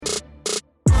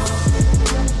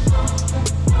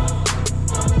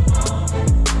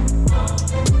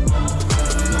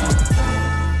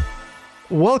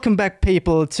Welcome back,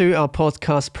 people, to our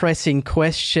podcast Pressing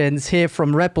Questions here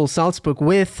from Red Bull Salzburg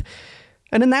with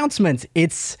an announcement.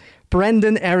 It's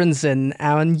Brenden Aaronson,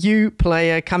 our new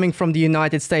player coming from the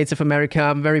United States of America.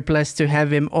 I'm very blessed to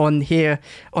have him on here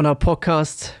on our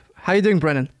podcast. How are you doing,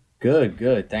 Brenden?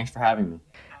 Good. Thanks for having me.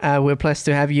 We're blessed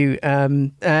to have you.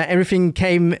 Everything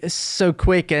came so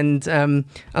quick, and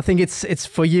I think it's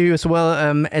for you as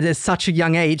well at such a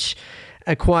young age.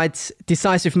 A quite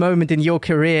decisive moment in your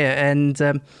career,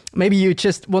 and maybe you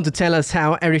just want to tell us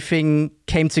how everything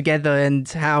came together and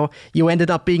how you ended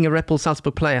up being a Red Bull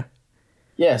Salzburg player.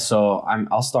 Yeah, so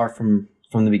I'll start from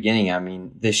the beginning. I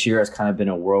mean, this year has kind of been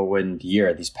a whirlwind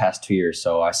year, these past 2 years.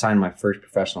 So I signed my first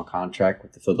professional contract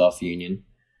with the Philadelphia Union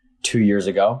 2 years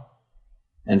ago,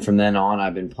 and from then on,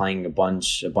 I've been playing a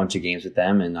bunch of games with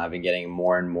them, and I've been getting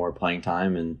more and more playing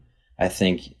time. And I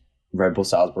think Red Bull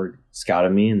Salzburg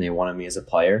scouted me and they wanted me as a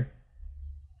player,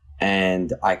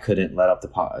 and I couldn't let up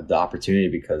the opportunity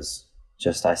because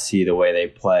just I see the way they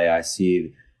play, I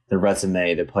see the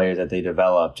resume, the players that they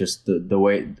develop, just the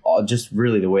way, just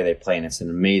really the way they play, and it's an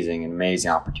amazing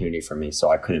opportunity for me, so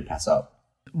I couldn't pass up.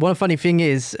 One funny thing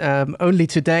is, only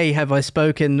today have I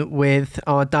spoken with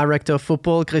our director of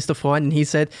football, Christoph Freund, and he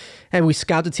said, hey, we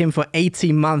scouted him for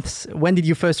 18 months. When did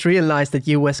you first realize that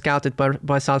you were scouted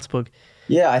by Salzburg?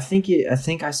 Yeah, I think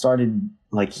I started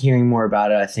hearing more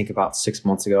about it. I think about 6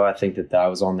 months ago. I think that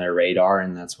was on their radar,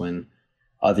 and that's when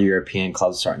other European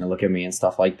clubs are starting to look at me and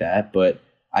stuff like that. But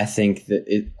I think that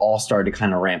it all started to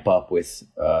kind of ramp up with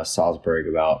Salzburg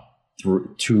about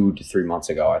 2 to 3 months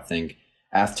ago. I think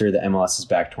after the MLS is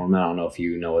Back tournament, I don't know if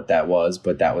you know what that was,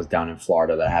 but that was down in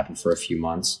Florida. That happened for a few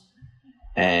months,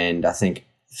 and I think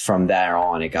from there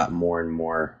on, it got more and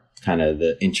more. Kind of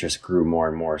the interest grew more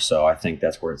and more. So I think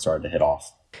that's where it started to hit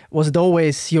off. Was it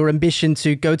always your ambition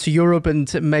to go to Europe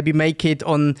and maybe make it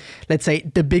on, let's say,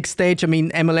 the big stage? I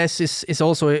mean, MLS is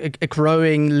also a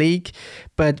growing league,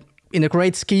 but in a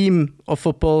great scheme of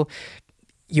football,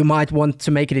 you might want to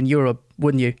make it in Europe,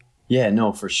 wouldn't you? Yeah,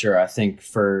 no, for sure. I think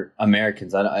for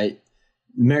Americans,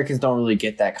 Americans don't really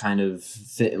get that kind of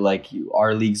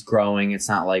our league's growing. It's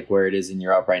not like where it is in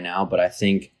Europe right now, but I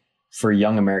think for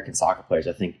young American soccer players,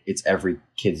 I think it's every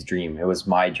kid's dream. It was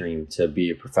my dream to be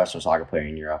a professional soccer player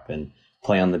in Europe and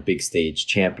play on the big stage,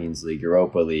 Champions League,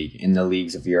 Europa League, in the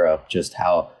leagues of Europe, just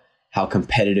how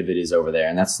competitive it is over there.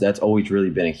 And that's always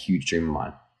really been a huge dream of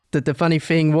mine. The funny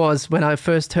thing was, when I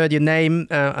first heard your name,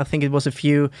 I think it was a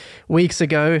few weeks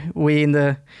ago, we in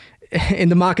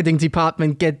the marketing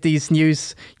department get these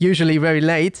news usually very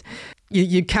late.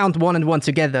 You count one and one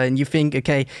together and you think,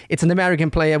 okay, it's an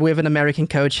American player with an American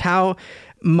coach. How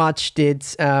much did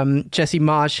Jesse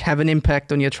Marsch have an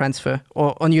impact on your transfer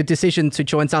or on your decision to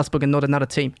join Salzburg and not another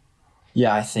team?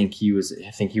 Yeah, I think he was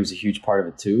a huge part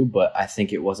of it too, but I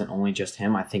think it wasn't only just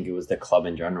him. I think it was the club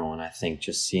in general, and I think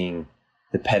just seeing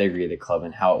the pedigree of the club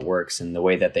and how it works and the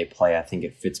way that they play, I think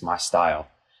it fits my style.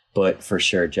 But for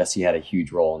sure, Jesse had a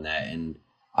huge role in that, and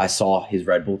I saw his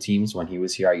Red Bull teams when he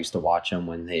was here. I used to watch them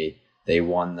when they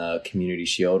won the Community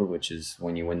Shield, which is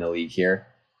when you win the league here,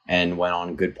 and went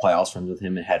on good playoffs runs with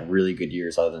him and had really good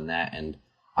years other than that. And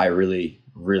I really,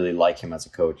 really like him as a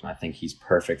coach, and I think he's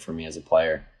perfect for me as a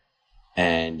player.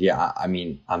 And yeah, I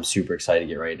mean, I'm super excited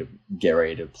to get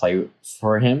ready to play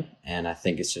for him, and I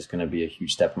think it's just going to be a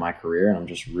huge step in my career, and I'm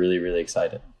just really, really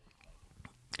excited.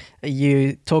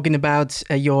 You talking about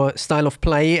your style of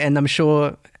play, and I'm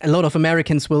sure a lot of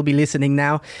Americans will be listening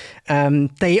now.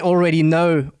 They already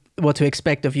know what to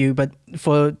expect of you, but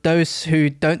for those who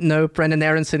don't know Brenden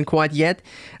Aaronson quite yet,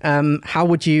 how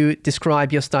would you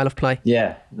describe your style of play?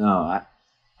 Yeah, no,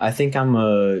 I think I'm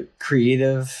a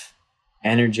creative,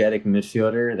 energetic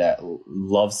midfielder that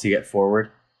loves to get forward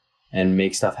and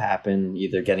make stuff happen,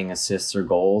 either getting assists or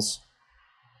goals.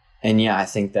 And yeah, I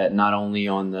think that not only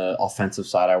on the offensive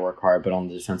side I work hard, but on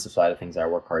the defensive side of things I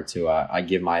work hard too. I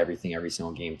give my everything every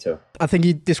single game too. I think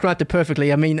you described it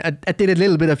perfectly. I mean, I did a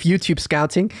little bit of YouTube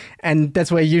scouting, and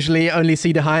that's where I usually only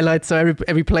see the highlights. So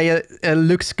every player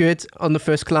looks good on the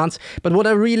first glance. But what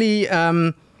I really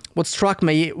what struck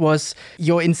me was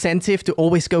your incentive to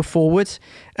always go forward,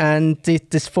 and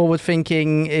this forward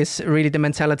thinking is really the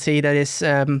mentality that is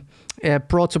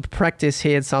brought to practice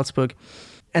here at Salzburg.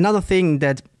 Another thing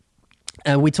that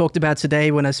we talked about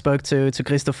today when I spoke to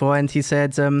Christopher, and he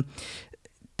said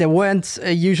there weren't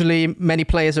usually many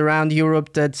players around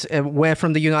Europe that were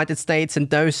from the United States, and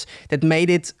those that made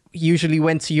it usually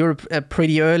went to Europe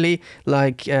pretty early,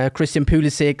 like Christian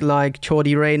Pulisic, like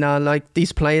Jordi Reyna, like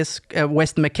these players,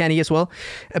 Weston McKennie as well.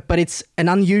 But it's an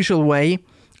unusual way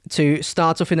to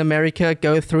start off in America,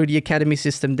 go through the academy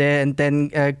system there, and then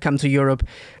come to Europe.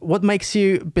 What makes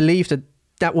you believe that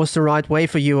that was the right way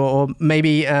for you, or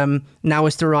maybe now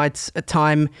is the right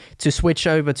time to switch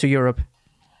over to Europe?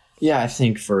 Yeah, I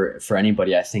think for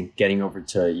anybody, I think getting over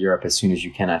to Europe as soon as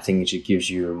you can, I think it just gives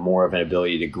you more of an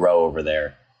ability to grow over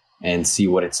there and see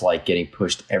what it's like getting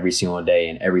pushed every single day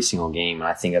in every single game. And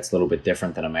I think that's a little bit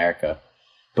different than America.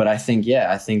 But I think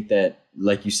that,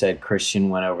 like you said, Christian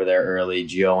went over there early,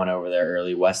 Gio went over there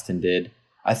early, Weston did.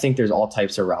 I think there's all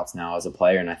types of routes now as a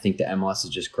player, and I think the MLS is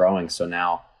just growing. So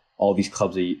now all these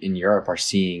clubs in Europe are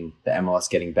seeing the MLS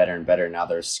getting better and better. Now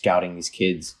they're scouting these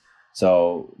kids.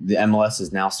 So the MLS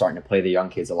is now starting to play the young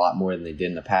kids a lot more than they did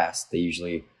in the past. They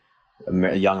usually,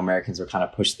 young Americans were kind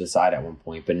of pushed to the side at one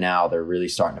point, but now they're really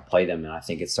starting to play them, and I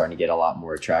think it's starting to get a lot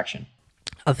more attraction.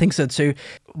 I think so too.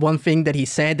 One thing that he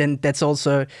said, and that's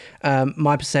also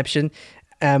my perception,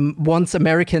 once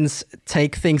Americans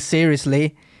take things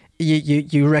seriously,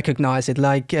 you recognize it.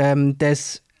 Like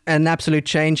there's an absolute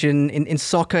change in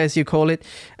soccer, as you call it,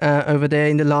 over there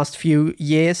in the last few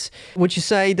years. Would you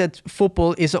say that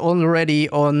football is already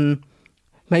on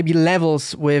maybe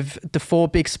levels with the 4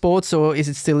 big sports, or is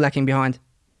it still lacking behind?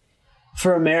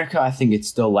 For America, I think it's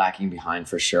still lacking behind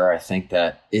for sure. I think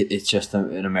that it's just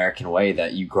an American way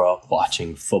that you grow up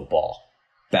watching football,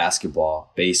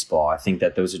 basketball, baseball. I think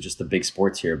that those are just the big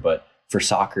sports here. But for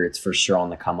soccer, it's for sure on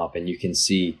the come up. And you can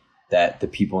see that the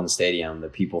people in the stadium, the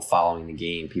people following the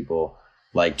game, people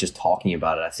like just talking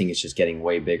about it. I think it's just getting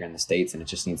way bigger in the States, and it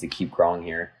just needs to keep growing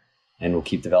here. And we'll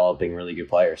keep developing really good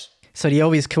players. So the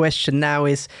obvious question now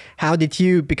is, how did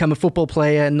you become a football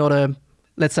player and not a,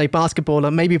 let's say,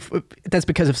 basketballer? Maybe that's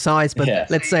because of size, but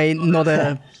let's say not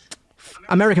a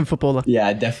American footballer. Yeah,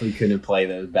 I definitely couldn't play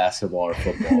the basketball or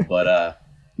football. But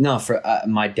no, for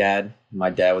my dad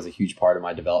was a huge part of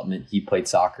my development. He played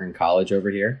soccer in college over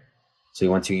here. So he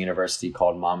went to a university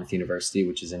called Monmouth University,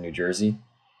 which is in New Jersey.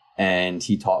 And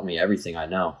he taught me everything I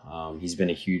know. He's been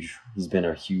a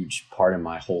huge part of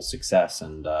my whole success.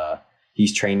 And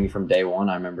he's trained me from day one.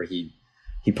 I remember he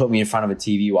put me in front of a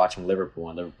TV watching Liverpool,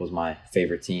 and Liverpool was my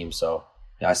favorite team. So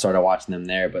I started watching them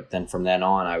there. But then from then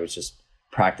on, I was just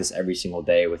practice every single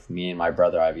day with me and my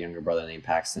brother. I have a younger brother named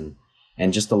Paxton.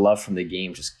 And just the love from the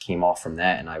game just came off from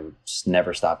that. And I would just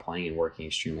never stop playing and working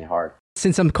extremely hard.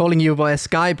 Since I'm calling you via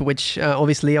Skype, which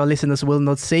obviously our listeners will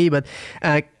not see, but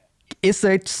is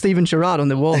there Steven Gerrard on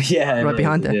the wall right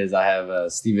behind there? It is. I have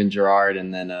Steven Gerrard,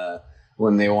 and then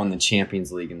when they won the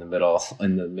Champions League in the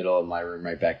middle of my room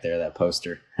right back there, that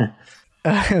poster.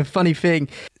 Funny thing.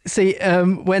 See,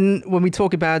 when we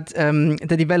talk about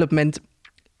the development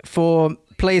for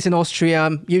players in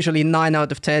Austria, usually 9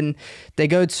 out of 10, they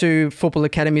go to football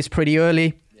academies pretty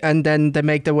early, and then they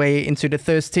make their way into the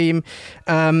first team.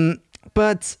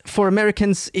 But for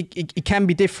Americans, it can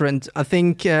be different. I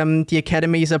think the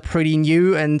academies are pretty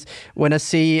new. And when I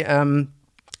see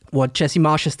what Jesse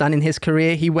Marsch has done in his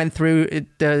career, he went through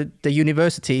the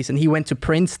universities, and he went to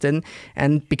Princeton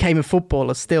and became a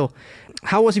footballer still.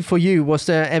 How was it for you? Was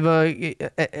there ever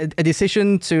a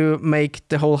decision to make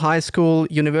the whole high school,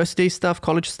 university stuff,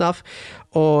 college stuff,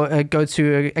 or go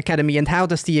to an academy? And how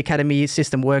does the academy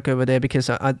system work over there? Because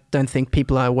I don't think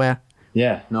people are aware.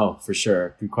 Yeah, no, for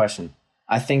sure. Good question.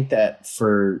 I think that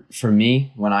for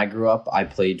me, when I grew up, I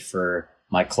played for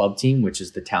my club team, which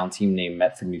is the town team named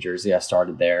Medford, New Jersey. I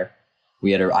started there.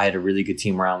 I had a really good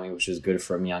team around me, which was good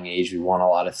from a young age. We won a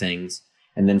lot of things.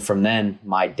 And then from then,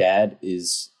 my dad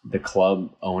is the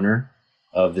club owner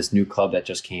of this new club that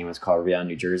just came. It's called Real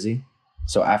New Jersey.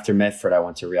 So after Medford, I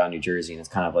went to Real New Jersey, and it's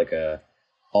kind of like a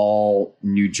all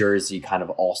New Jersey kind of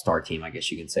all-star team, I guess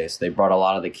you can say. So they brought a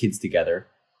lot of the kids together,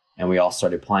 and we all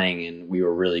started playing, and we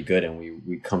were really good, and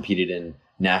we competed in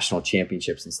national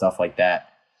championships and stuff like that.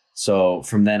 So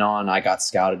from then on, I got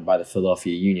scouted by the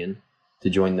Philadelphia Union to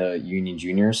join the Union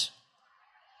Juniors.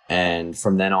 And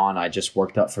from then on, I just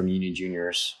worked up from Union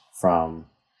Juniors from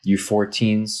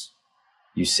U14s,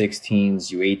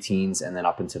 U16s, U18s, and then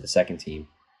up into the second team.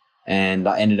 And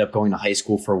I ended up going to high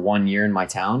school for 1 year in my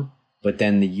town. But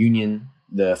then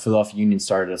the Philadelphia Union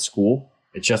started a school.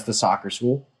 It's just a soccer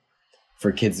school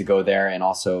for kids to go there and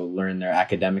also learn their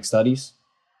academic studies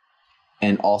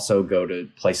and also go to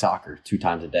play soccer 2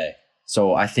 times a day.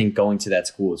 So I think going to that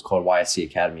school, it's called YSC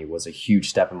Academy, was a huge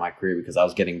step in my career because I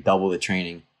was getting double the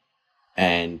training,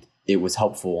 and it was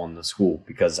helpful on the school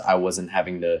because I wasn't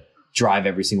having to drive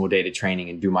every single day to training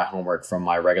and do my homework from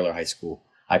my regular high school.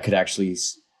 I could actually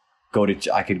go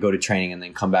to training and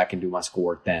then come back and do my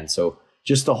schoolwork then. So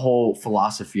just the whole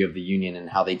philosophy of the union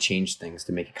and how they changed things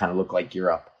to make it kind of look like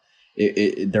Europe.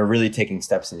 They're really taking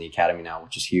steps in the academy now,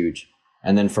 which is huge.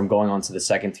 And then from going on to the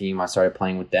second team, I started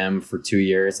playing with them for 2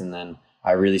 years, and then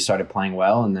I really started playing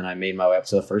well, and then I made my way up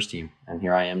to the first team, and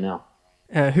here I am now.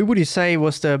 Who would you say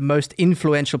was the most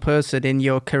influential person in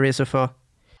your career so far?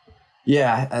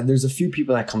 Yeah, there's a few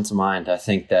people that come to mind. I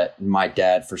think that my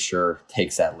dad for sure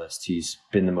takes that list. He's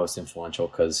been the most influential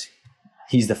because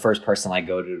he's the first person I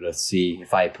go to see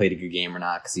if I played a good game or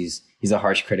not, because he's a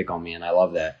harsh critic on me, and I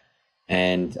love that.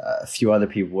 And a few other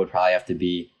people would probably have to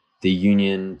be the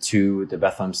Union 2, the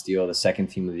Bethlehem Steel, the second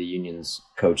team of the Union's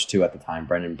coach too at the time,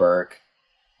 Brendan Burke.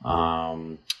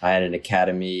 I had an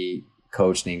academy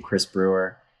coach named Chris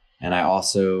Brewer, and I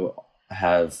also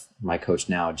have my coach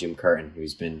now, Jim Curtin,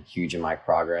 who's been huge in my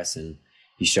progress, and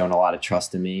he's shown a lot of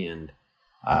trust in me, and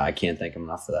I can't thank him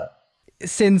enough for that.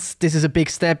 Since this is a big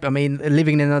step, I mean,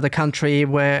 living in another country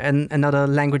where another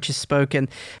language is spoken,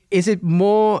 is it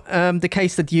more the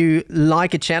case that you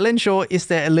like a challenge, or is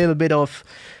there a little bit of,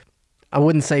 I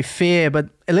wouldn't say fear, but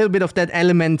a little bit of that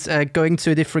element going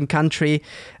to a different country?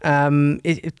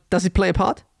 Does it play a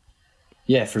part?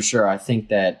 Yeah, for sure. I think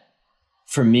that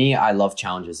for me, I love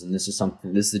challenges, and this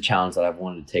is a challenge that I've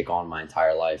wanted to take on my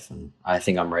entire life, and I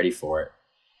think I'm ready for it.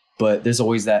 But there's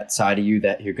always that side of you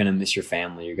that you're going to miss your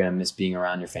family. You're going to miss being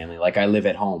around your family. Like, I live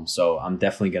at home, so I'm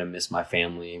definitely going to miss my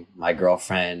family, my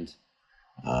girlfriend,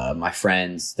 my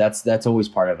friends. That's always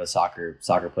part of a soccer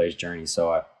player's journey.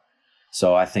 So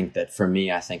I think that for me,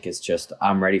 I think it's just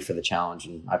I'm ready for the challenge,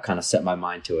 and I've kind of set my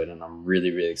mind to it, and I'm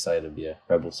really, really excited to be a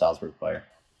Red Bull Salzburg player.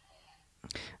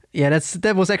 Yeah,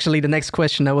 that was actually the next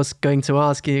question I was going to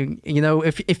ask you. You know,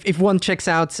 if one checks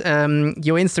out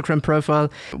your Instagram profile,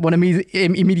 one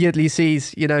immediately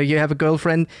sees, you know, you have a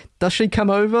girlfriend. Does she come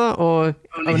over or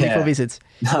only for visits?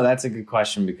 No, that's a good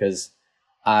question, because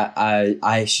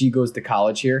she goes to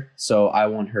college here, so I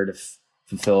want her to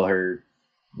fulfill her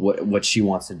what she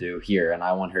wants to do here, and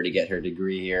I want her to get her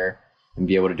degree here and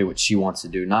be able to do what she wants to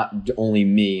do. Not only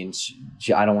me, and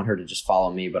I don't want her to just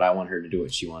follow me, but I want her to do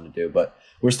what she wants to do. But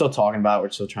we're still talking about it. We're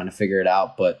still trying to figure it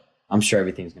out, but I'm sure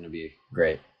everything's going to be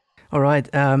great. All right.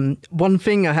 One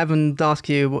thing I haven't asked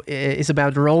you is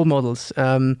about role models.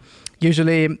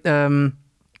 Usually,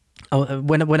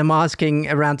 when I'm asking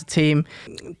around the team,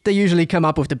 they usually come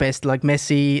up with the best, like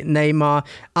Messi, Neymar.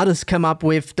 Others come up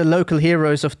with the local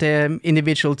heroes of their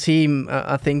individual team.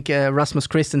 I think Rasmus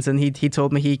Christensen, he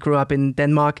told me he grew up in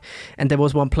Denmark, and there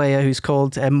was one player who's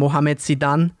called Mohamed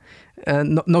Zidane.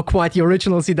 Not quite the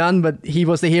original Zidane, but he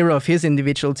was the hero of his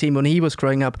individual team when he was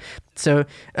growing up. So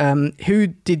who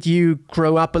did you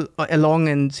grow up along,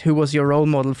 and who was your role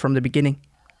model from the beginning?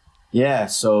 Yeah,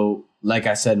 so like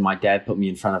I said, my dad put me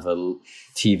in front of a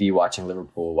TV watching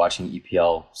Liverpool, watching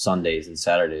EPL Sundays and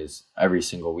Saturdays every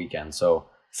single weekend. So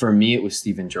for me, it was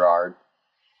Steven Gerrard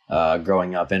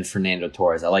growing up, and Fernando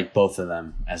Torres. I liked both of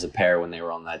them as a pair when they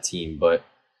were on that team. But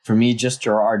for me, just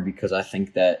Gerrard, because I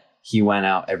think that he went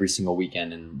out every single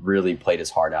weekend and really played his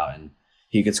heart out. And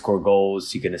he could score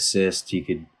goals, he could assist, he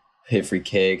could hit free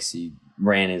kicks. He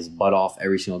ran his butt off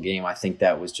every single game. I think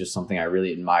that was just something I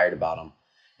really admired about him,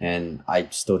 and I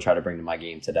still try to bring to my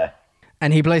game today.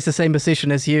 And he plays the same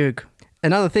position as you.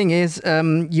 Another thing is,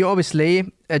 you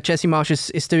obviously, Jesse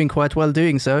Marsch is doing quite well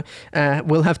doing so.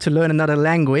 We'll have to learn another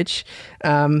language.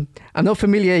 I'm not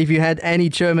familiar if you had any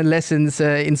German lessons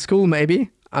in school,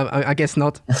 maybe. I guess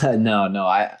not. No,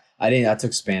 I didn't. I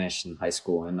took Spanish in high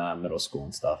school and middle school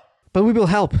and stuff. But we will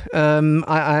help.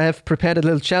 I have prepared a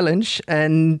little challenge,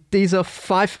 and these are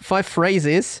five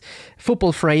phrases,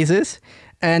 football phrases,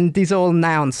 and these are all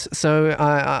nouns. So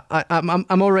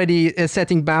I'm already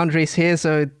setting boundaries here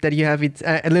so that you have it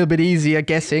a little bit easier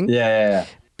guessing. Yeah.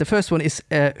 The first one is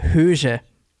Heuge.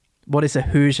 What is a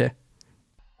Heuge?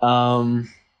 Are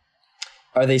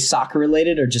they soccer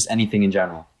related or just anything in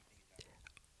general?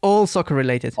 All soccer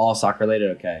related. All soccer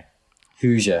related. Okay.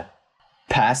 Heuge.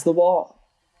 Pass the ball.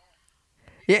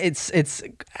 Yeah, it's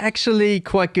actually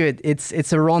quite good.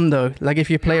 It's a rondo. Like if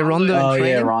you play a rondo. Oh in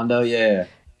training, yeah, rondo. Yeah.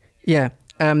 Yeah.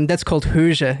 That's called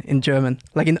Heuge in German,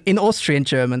 like in Austrian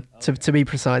German, to be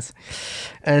precise.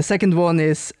 Second one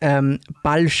is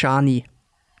Ballschani.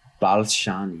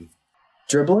 Ballschani.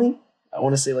 Dribbling? I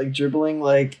want to say like dribbling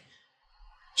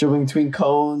between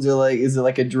cones, or like, is it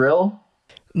like a drill?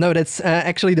 No, that's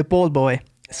actually the ball boy.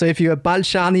 So if you're a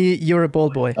Ballschani, you're a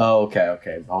ball boy. Oh,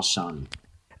 okay. Ballschani.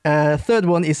 Third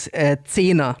one is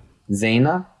Zehner.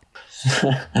 Zehner?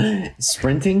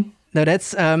 Sprinting? No,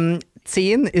 that's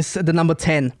 10 is the number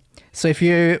 10. So if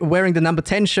you're wearing the number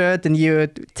 10 shirt, then you're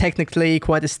technically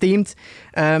quite esteemed.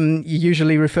 You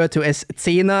usually refer to as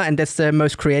Zehner, and that's the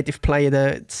most creative player,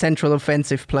 the central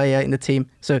offensive player in the team.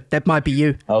 So that might be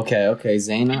you. Okay,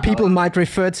 Zehner. People might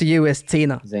refer to you as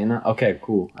Zehner. Zehner? Okay,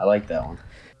 cool. I like that one.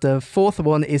 The fourth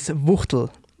one is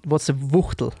Wuchtel. What's a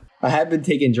Wuchtel? I have been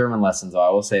taking German lessons, though, I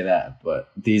will say that, but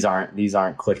these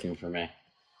aren't clicking for me.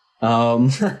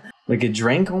 Like a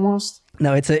drink almost.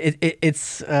 No, it's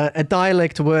a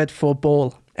dialect word for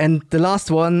ball. And the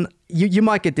last one, you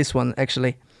might get this one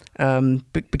actually,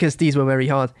 because these were very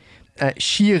hard.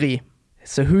 Schiri.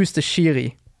 So who's the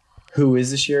Schiri? Who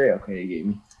is the Schiri? Okay, you gave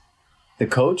me. The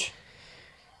coach?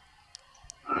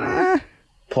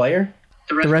 Player?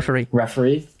 The referee.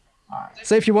 Referee?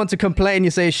 So if you want to complain,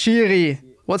 you say, Schiri,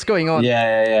 what's going on?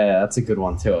 Yeah. That's a good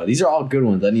one too. These are all good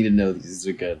ones. I need to know these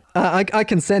are good. I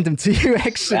can send them to you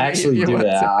actually. Actually, do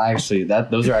that.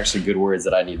 Those are actually good words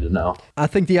that I need to know. I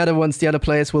think the other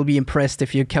players will be impressed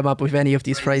if you come up with any of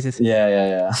these phrases.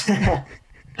 Yeah.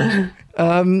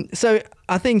 So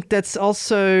I think that's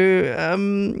also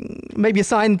maybe a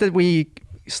sign that we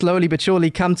slowly but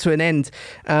surely come to an end.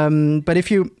 But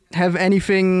if you have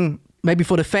anything maybe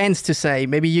for the fans to say,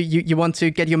 maybe you want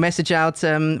to get your message out,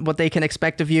 what they can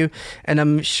expect of you, and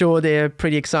I'm sure they're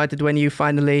pretty excited when you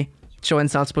finally join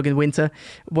Salzburg in winter.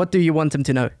 What do you want them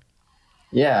to know?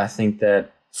 Yeah, I think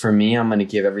that for me, I'm going to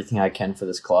give everything I can for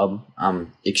this club.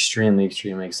 I'm extremely,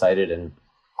 extremely excited and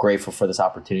grateful for this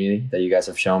opportunity that you guys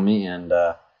have shown me, and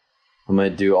I'm going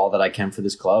to do all that I can for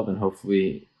this club and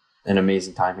hopefully an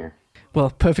amazing time here. Well,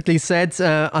 perfectly said.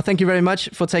 I thank you very much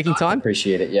for taking time.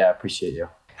 Appreciate it. Yeah, appreciate you.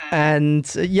 And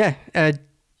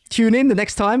tune in the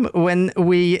next time when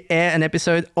we air an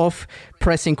episode of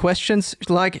Pressing Questions.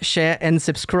 Like, share and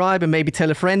subscribe, and maybe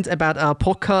tell a friend about our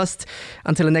podcast.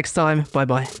 Until the next time,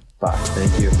 bye-bye. Bye.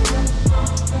 Thank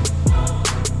you.